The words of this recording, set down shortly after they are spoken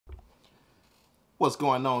What's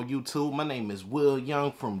going on, YouTube? My name is Will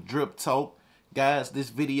Young from Drip Talk. Guys,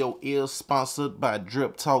 this video is sponsored by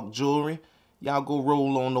Drip Talk Jewelry. Y'all go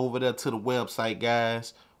roll on over there to the website,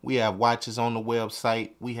 guys. We have watches on the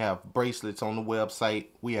website. We have bracelets on the website.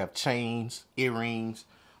 We have chains, earrings,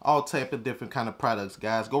 all type of different kind of products,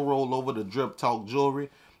 guys. Go roll over to Drip Talk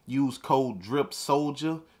Jewelry. Use code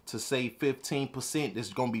DRIPSOLDIER to save 15%. This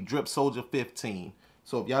is going to be Drip Soldier 15.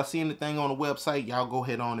 So if y'all see anything on the website, y'all go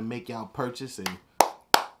ahead on and make y'all purchase, and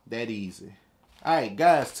that easy. All right,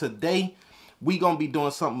 guys, today we gonna be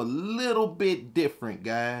doing something a little bit different,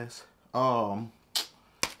 guys.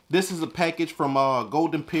 This is a package from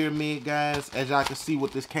Golden Pyramid, guys. As y'all can see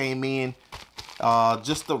what this came in,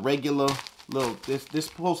 just a regular little, this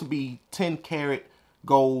supposed to be 10 karat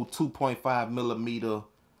gold 2.5 millimeter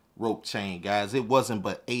rope chain, guys. It wasn't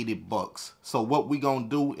but 80 bucks. So what we gonna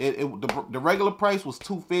do, the regular price was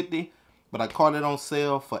 $250, but I caught it on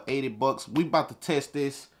sale for 80 bucks. We about to test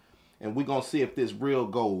this and we gonna see if this real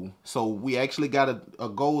gold. So we actually got a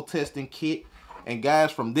gold testing kit, and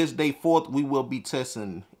guys, from this day forth we will be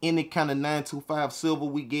testing any kind of 925 silver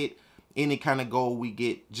we get, any kind of gold we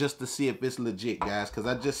get, just to see if it's legit, guys. Because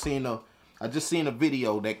I just seen a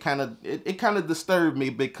video that kind of disturbed me,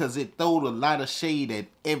 because it throwed a lot of shade at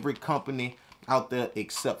every company out there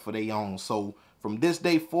except for their own. So from this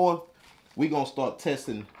day forth, we gonna start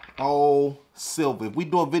testing all silver. If we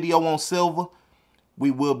do a video on silver, we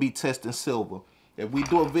will be testing silver. If we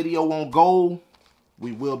do a video on gold,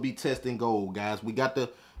 we will be testing gold, guys. We got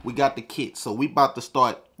the kit, so we about to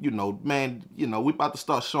start, we about to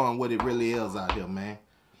start showing what it really is out here, man.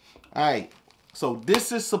 All right. So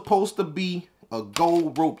this is supposed to be a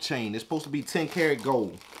gold rope chain. It's supposed to be 10 karat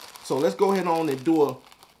gold. So let's go ahead on and do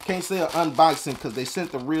can't say an unboxing, because they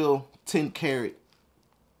sent the real 10 karat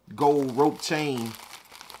gold rope chain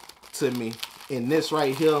to me. And this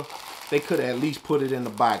right here, they could at least put it in the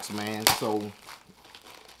box, man. So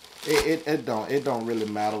it don't really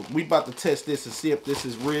matter. We about to test this and see if this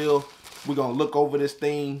is real. We're gonna look over this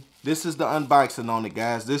thing. This is the unboxing on it,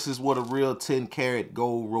 guys. This is what a real 10 karat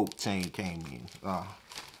gold rope chain came in.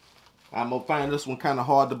 I'm gonna find this one kind of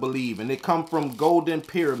hard to believe, and it come from Golden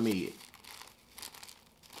Pyramid.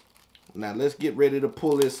 Now let's get ready to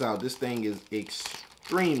pull this out. This thing is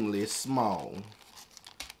extremely small.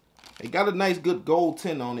 It got a nice good gold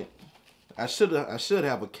tint on it. I should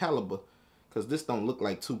have a caliber, because this don't look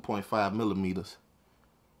like 2.5 millimeters.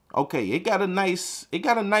 Okay, it got a nice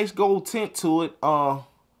gold tint to it.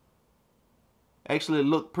 Actually, it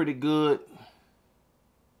looked pretty good.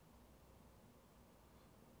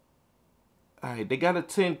 All right, they got a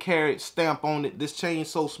 10 karat stamp on it. This chain's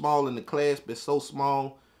so small and the clasp is so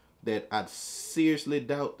small that I seriously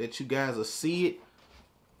doubt that you guys will see it.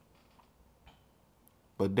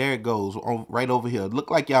 But there it goes, right over here.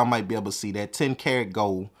 Look like y'all might be able to see that 10 karat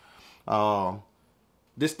gold.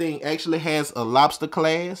 This thing actually has a lobster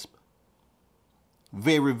clasp.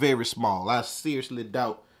 Very, very small. I seriously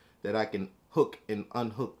doubt that I can hook and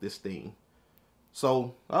unhook this thing.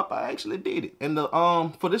 So I actually did it. And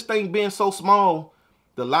for this thing being so small,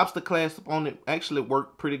 the lobster clasp on it actually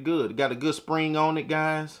worked pretty good. It got a good spring on it,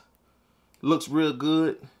 guys. Looks real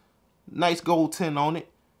good. Nice gold tint on it.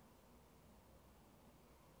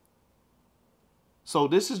 So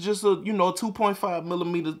this is just a 2.5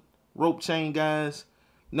 millimeter rope chain, guys.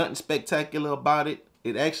 Nothing spectacular about it.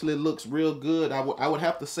 It actually looks real good. I would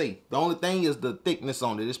have to say. The only thing is the thickness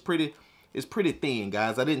on it. It's pretty thin,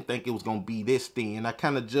 guys. I didn't think it was gonna be this thin. I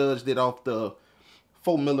kind of judged it off the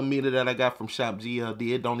 4 millimeter that I got from Shop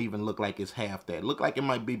GLD. It don't even look like it's half that. It look like it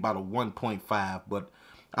might be about a 1.5, but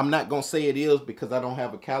I'm not gonna say it is because I don't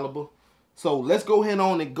have a caliber. So let's go ahead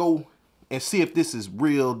on and go and see if this is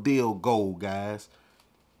real deal gold, guys.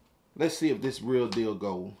 Let's see if this real deal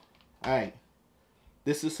gold. All right.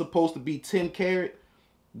 This is supposed to be 10 karat.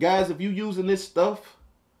 Guys, if you're using this stuff,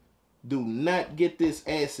 do not get this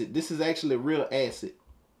acid. This is actually real acid.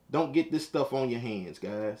 Don't get this stuff on your hands,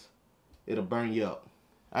 guys. It'll burn you up.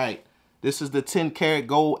 All right. This is the 10 karat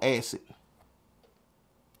gold acid.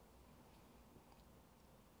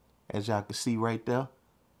 As y'all can see right there.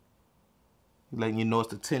 Letting you know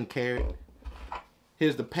it's the 10 karat.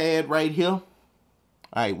 Here's the pad right here.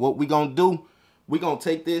 All right, what we gonna do, we gonna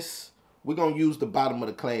take this, we're gonna use the bottom of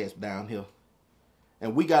the clasp down here.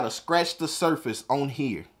 And we gotta scratch the surface on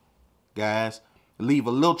here, guys. Leave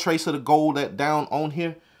a little trace of the gold down on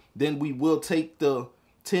here. Then we will take the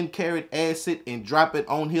 10 karat acid and drop it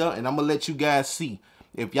on here. And I'm gonna let you guys see.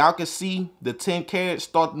 If y'all can see the 10 karat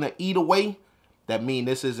starting to eat away, that means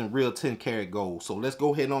this isn't real 10 karat gold. So let's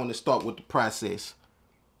go ahead on and start with the process.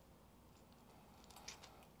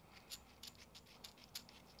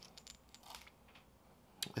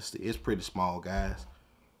 It's pretty small, guys.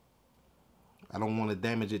 I don't want to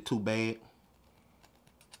damage it too bad.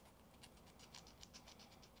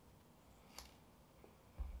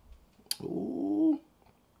 Ooh.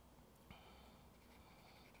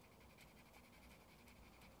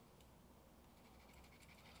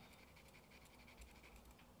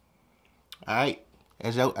 All right.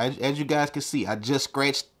 As you guys can see, I just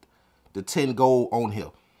scratched the 10 gold on here.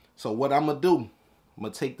 So what I'm gonna do, I'm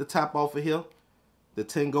gonna take the top off of here, the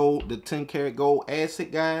 10 karat gold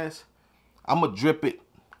acid, guys. I'm gonna drip it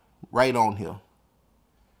right on here,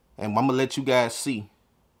 and I'm gonna let you guys see.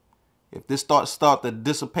 If this start to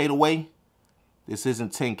dissipate away, this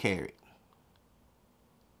isn't 10 karat.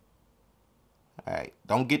 All right,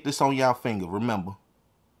 don't get this on y'all finger. Remember.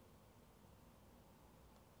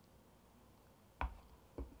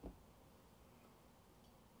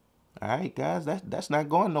 All right, guys, that's not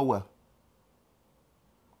going nowhere.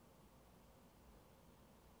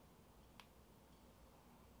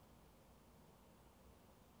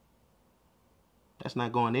 That's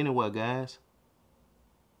not going anywhere, guys.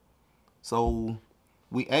 So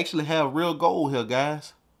we actually have real gold here,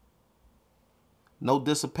 guys. No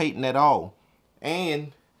dissipating at all.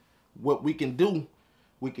 And what we can do,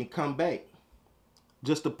 we can come back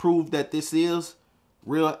just to prove that this is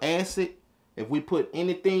real acid. If we put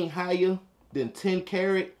anything higher than 10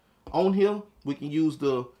 karat on here, we can use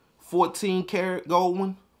the 14 karat gold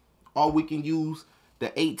one, or we can use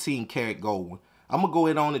the 18 karat gold one. I'm going to go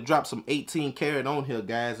ahead on and drop some 18 karat on here,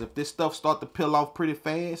 guys. If this stuff start to peel off pretty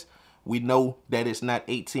fast, we know that it's not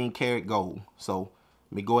 18 karat gold. So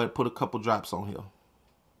let me go ahead and put a couple drops on here.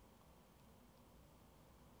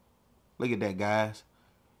 Look at that, guys.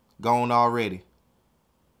 Gone already.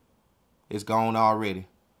 It's gone already.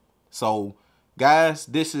 So, guys,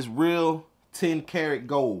 this is real 10 karat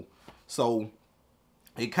gold. So,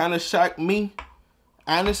 it kind of shocked me,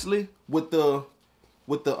 honestly, with the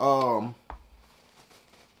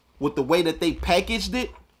way that they packaged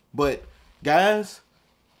it. But, guys,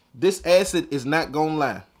 this acid is not gonna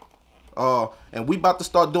lie. And we about to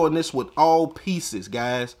start doing this with all pieces,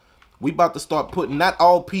 guys. We about to start putting, not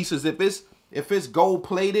all pieces. If it's gold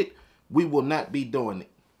plated, we will not be doing it.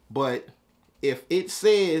 But if it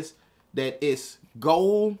says that it's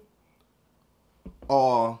gold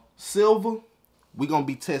or silver, we're gonna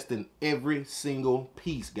be testing every single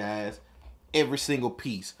piece, guys. Every single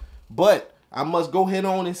piece. But I must go ahead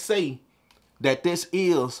on and say that this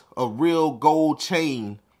is a real gold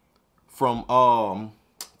chain from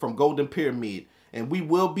Golden Pyramid. And we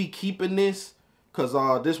will be keeping this, because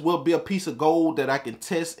this will be a piece of gold that I can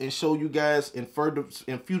test and show you guys in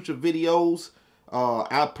future videos.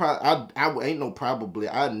 I ain't no probably.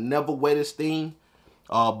 I never wear this thing.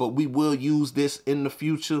 But we will use this in the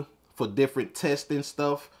future for different testing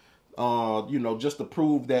stuff. You know, just to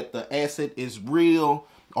prove that the acid is real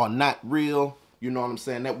or not real. You know what I'm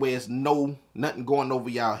saying? That way it's nothing going over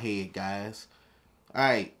y'all head, guys.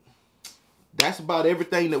 Alright. That's about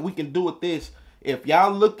everything that we can do with this. If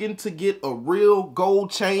y'all looking to get a real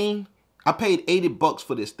gold chain, I paid 80 bucks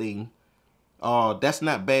for this thing. That's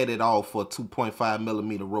not bad at all for a 2.5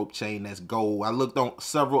 millimeter rope chain that's gold. I looked on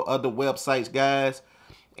several other websites, guys,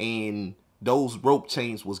 and those rope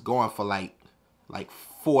chains was going for like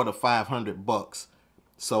 $400 to $500.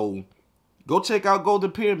 So go check out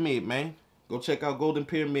Golden Pyramid, man. Go check out Golden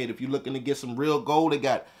Pyramid if you're looking to get some real gold. They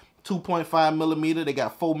got 2.5 millimeter. They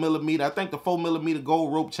got 4 millimeter. I think the 4 millimeter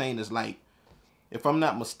gold rope chain is like, if I'm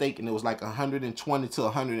not mistaken, it was like 120 to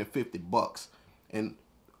 150 bucks. And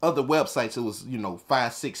other websites, it was, you know, $500,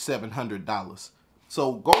 $600, $700.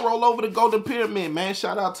 So go roll over to Golden Pyramid, man.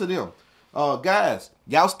 Shout out to them. Guys,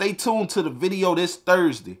 y'all stay tuned to the video this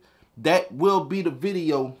Thursday. That will be the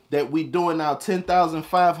video that we doing our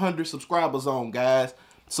 10,500 subscribers on, guys.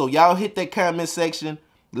 So y'all hit that comment section.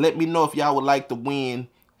 Let me know if y'all would like to win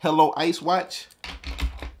Hello Ice Watch.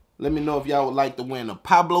 Let me know if y'all would like to win a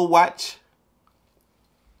Pablo watch.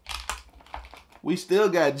 We still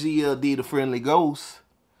got GLD the Friendly Ghost.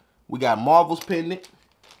 We got Marvel's pendant.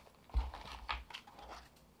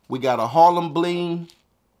 We got a Harlem Bling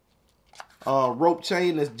rope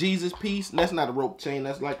chain. That's Jesus piece. And that's not a rope chain.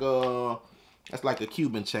 That's like a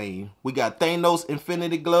Cuban chain. We got Thanos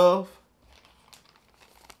Infinity Glove.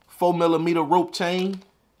 4 millimeter rope chain.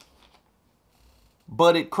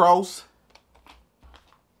 Budded cross.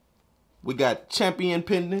 We got Champion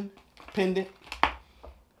pendant.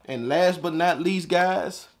 And last but not least,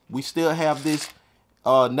 guys, we still have this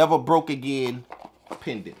Never Broke Again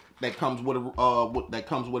pendant that comes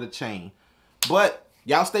with a chain. But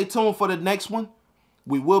y'all stay tuned for the next one.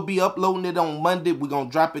 We will be uploading it on Monday. We're gonna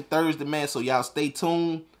drop it Thursday, man. So y'all stay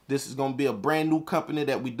tuned. This is going to be a brand new company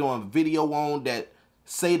that we doing video on that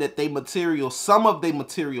say that they material, some of they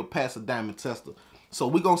material pass a diamond tester. So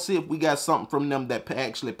we're going to see if we got something from them that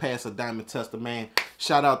actually pass a diamond tester, man.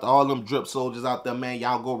 Shout out to all them drip soldiers out there, man.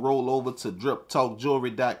 Y'all go roll over to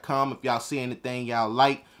driptalkjewelry.com. If y'all see anything y'all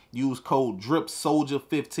like, use code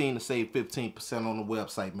DRIPSOLDIER15 to save 15% on the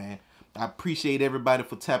website, man. I appreciate everybody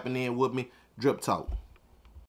for tapping in with me. Drip Talk.